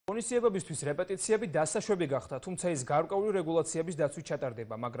ღონისძიებებისთვის რეპეტიციები დასაშვები გახდა, თუმცა ის გარკვეული რეგულაციების დაცვით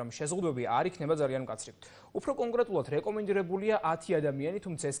ჩატარდება, მაგრამ შეზღუდვები არ იქნება ძალიან მკაცრი. Უფრო კონკრეტულად რეკომენდირებულია 10 ადამიანი,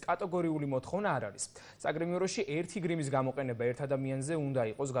 თუმცა ეს კატეგორიული მოთხოვნა არ არის. საგრიმიოროში ერთი გრიმის გამოყენება ერთ ადამიანზე უნდა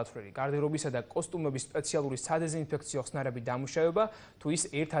იყოს გათვლილი. გარდერობისა და კოსტუმების სპეციალური სადეზინფექციო ხსნარების დამუშავება თუ ის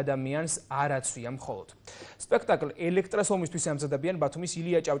ერთ ადამიანს არ აცვია მხოლოდ. სპექტაკლ ელექტრას ომისთვის ამზადებიან ბათუმის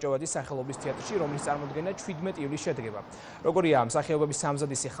ილია ჭავჭავაძის სახელობის თეატრში, რომლის წარმოდგენა 17 ივლისს შედგება. როგორია ამ სახეობების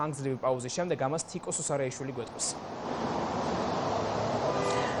სამზადისი ხანგრძლივი პაუზის შემდეგ ამას თიკო სუსარეიშვილი გვეტყვის.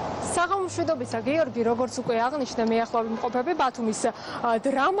 საღამომშვიდობისა, გიორგი, როგორც უკვე აღნიშნე, მე ახლა ვიმყოფები ბათუმის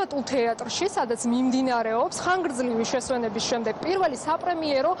დრამატულ თეატრში, სადაც მიმდინარეობს ხანგრძლივი შესვენების შემდეგ პირველი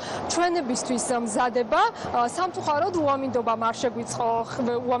საპრემიერო ჩვენებისთვის მზადება. სამწუხაროდ უამინდობამ არ შეგვიწყო,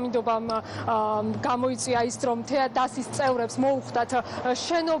 უამინდობამ გამოიწვია ის, რომ დასის წევრებს მოუხდათ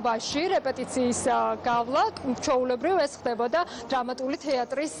შენობაში რეპეტიციის გავლა. ჩვეულებრივ ეს ხდებოდა დრამატული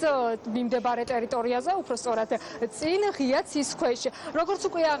თეატრის მიმდებარე ტერიტორიაზე, უფრო სწორად წინ ღია ცის ქვეშ. როგორც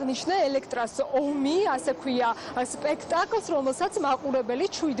უკვე აღნიშნე, ელექტრას ომი, ასე ქვია სპექტაკლს, რომელსაც მაყურებელი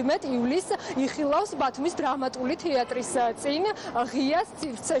 17 ივლისს იხილავს ბათუმის დრამატული თეატრის წინ ღია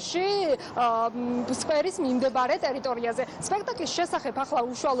სივრცეში სკვერის მიმდებარე ტერიტორიაზე. სპექტაკლის შესახებ ახლა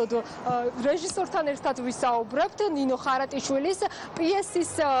უშუალოდ რეჟისორთან ერთად ვისაუბრებთ. ნინო ხარატიშვილის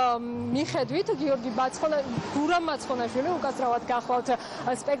პიესის მიხედვით გურამ მაცხონაშვილი უკაცრავად გახლავთ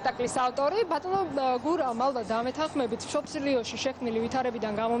სპექტაკლის ავტორი. ბატონო გურამ, ალბათ დამეთანხმებით, მშობლიოში შექმნილი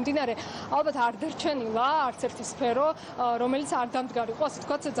ვითარებიდან გამომდინარე, ალბათ არ დარჩენილა არც ერთი სფერო, რომელიც არ დამდგარიყო, ასე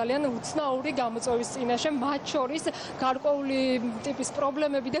თქვათ, ძალიან უცნაური გამოწვევის წინაშე, მათ შორის გარკვეული ტიპის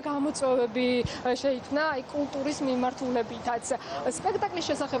პრობლემები და გამოწვევები შეიქმნა კულტურის მიმართულებითაც. სპექტაკლის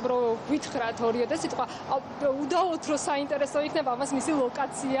შესახებ რო გითხრათ ორიოდე სიტყვა, უდაოდ რო საინტერესო იქნება, ამაზე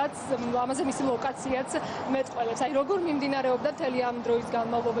მისი ლოკაციაც მეტყველებს. აი როგორ მიმდინარეობდა მთელი ამ დროის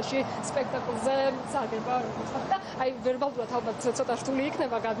განმავლობაში სპექტაკლზე საგება, და აი ვერბალურად ალბათ ცოტა რთული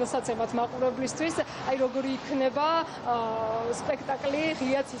იქნება გადმოსაცემად მაყურებლისთვის, აი როგორი იქნება სპექტაკლი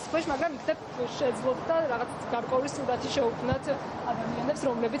ღია ცის ქვეშ, მაგრამ იქნებ შეძლოთ რაღაც გარკვეული სურათი შეუქმნათ ადამიანებს,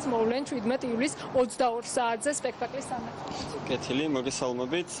 რომლებიც მოვლენ 17 ივლისს 22 საათზე სპექტაკლის სანახავად. კეთილი,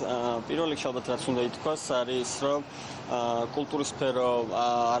 მოგესალმებით. პირველ რიგში ალბათ რაც უნდა ითქვას, არის რომ კულტურის სფერო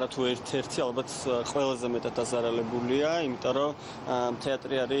არათუ ერთ-ერთი, ალბათ ყველაზე მეტად დაზარალებულია, იმიტომ რომ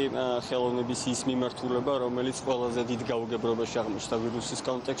თეატრი არის ხელოვნების ის მიმართულება, რომელიც ყველაზე დიდ გაუგებრობაში აღმოჩნდა ვირუსის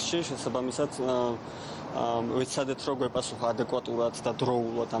კონტექსტში, შესაბამისად ვეცადეთ რომ გვეპასუხა ადეკვატურად და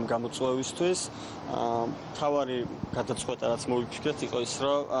დროულად ამ გამოწვევისთვის. მთავარი გადაწყვეტა რაც მოვიფიქრეთ იყო ის,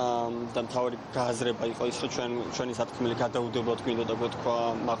 რომ და მთავარი გააზრება იყო ის, რომ ჩვენი სათქმელი გადაუდებოდ გვინდა და გვეთქვა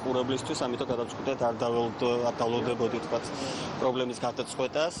მაყურებლისთვის, ამიტომ გადაწყვეტეთ არ დავალდებოდით პრობლემის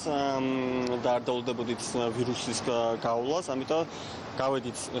გადაწყვეტას და არ დავალდებოდით ვირუსის გავლას, ამიტომ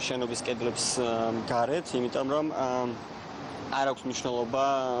გავედით შენობის კედლებს გარეთ, იმიტომ რომ არ აქვს მნიშვნელობა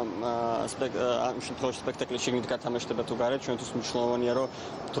ამ შემთხვევაში სპექტაკლის შიგნით გათამაშდება თუ გარეთ, ჩვენთვის მნიშვნელოვანია რომ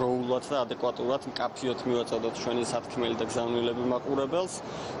დროულად და ადეკვატურად მკაფიოდ მივაწოდოთ ჩვენი სათქმელი და გზავნილები მაყურებელს.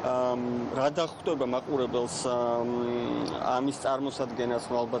 რა დახვდება მაყურებელს ამის წარმოსადგენას,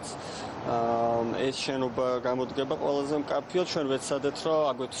 ალბათ ეს შენობა გამოდგება ყველაზე მკაფიოდ, ჩვენ ვეცადეთ რომ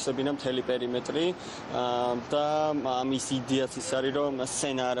აგვეთვისებინა მთელი პერიმეტრი და ამის იდეაც ის არის რომ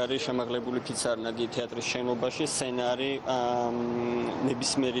სცენა არ არის შემაღლებული ფიცარნაგი თეატრის შენობაში, სცენა არის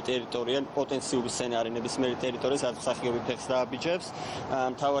ნებისმიერი ტერიტორია, პოტენციური სცენარი ნებისმიერი ტერიტორია, სადაც მსახიობი ფეხს დააბიჯებს.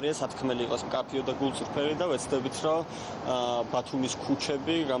 მთავარია სათქმელი იყოს მკაფიო და გულწრფელი და ვეცდებით, რომ ბათუმის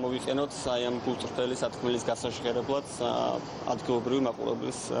ქუჩები გამოვიყენოთ აი ამ გულწრფელი სათქმელის გასაჟღერებლად ადგილობრივი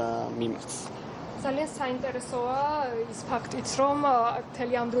მაყურებლის მიმართ. ძალიან საინტერესოა ის ფაქტიც, რომ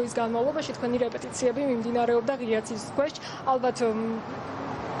მთელი ამ დროის განმავლობაში თქვენი რეპეტიციები მიმდინარეობდა ღია ცის ქვეშ. ალბათ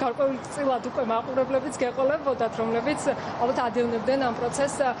გარკვეულწილად უკვე მაყურებლებიც გეყოლებოდათ, რომლებიც ალბათ ადევნებდნენ ამ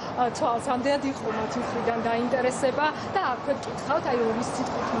პროცესს თვალს. ამდენად იყო მათი მხრიდან დაინტერესება და აქვე გკითხავთ, აი ორი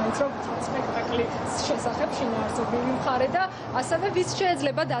სიტყვით მაინც რომ სპექტაკლის შესახებ შინაარსობრივი მხარე და ასევე ვის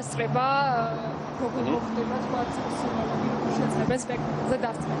შეიძლება დასწრება, როგორ მოხდება თქვა შეიძლება სპექტაკლზე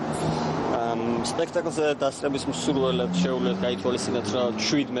დასწრება. სპექტაკლზე დასწრების მსურველებს შეუძლიათ გაითვალისწინოთ, რომ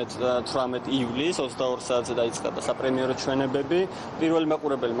 17-18 ივლისს 22 საათზე დაიწყება საპრემიერო ჩვენებები. პირველი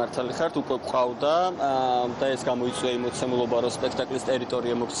მაყურებელი მართალი ხართ, უკვე გვყავდა და ეს გამოიწვია იმოცემულობა, რომ სპექტაკლის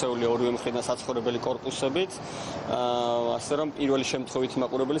ტერიტორია მოქცეულია ორივე მხრიდან საცხოვრებელი კორპუსებით, ასე რომ პირველი შემთხვევითი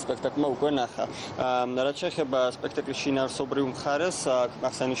მაყურებელი სპექტაკლმა უკვე ნახა. რაც შეეხება სპექტაკლის შინაარსობრივ მხარეს,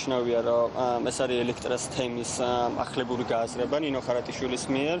 აღსანიშნავია, რომ ეს არის ელექტრას თემის ახლებური გააზრება ნინო ხარატიშვილის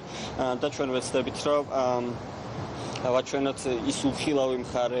მიერ და ჩვენ ვეცდებით, რომ ვაჩვენოთ ის უხილავი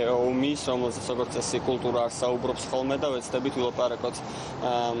მხარე ომის, რომელზეც როგორც წესი კულტურა არ საუბრობს ხოლმე და ვეცდებით ვილაპარაკოთ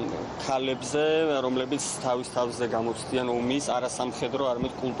ქალებზე, რომლებიც თავის თავზე გამოცდიან ომის, არასამხედრო,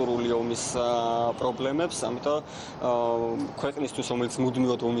 არამედ კულტურული ომის პრობლემებს, ამიტომ ქვეყნისთვის, რომელიც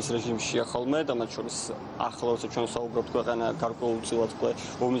მუდმივად ომის რეჟიმშია ხოლმე და მათ შორის ახლა როცა ჩვენ ვსაუბრობთ ქვეყანა გარკვეულწილად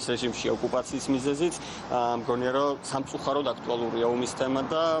ომის რეჟიმშია ოკუპაციის მიზეზით, მგონია რომ სამწუხაროდ აქტუალურია ომის თემა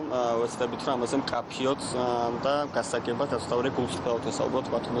და ვეცდებით რომ ამაზე მკაფიოთ და გასაგებად ასწავლე გულწრფელად ვესაუბროთ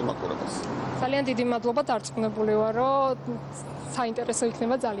ბათუმელ მაყურებელს. ძალიან დიდი მადლობა, დარწმუნებული ვარ, რომ საინტერესო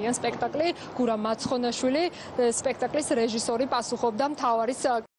იქნება ძალიან სპექტაკლი. გურამ მაცხონაშვილი, სპექტაკლის რეჟისორი, პასუხობდა მთავარის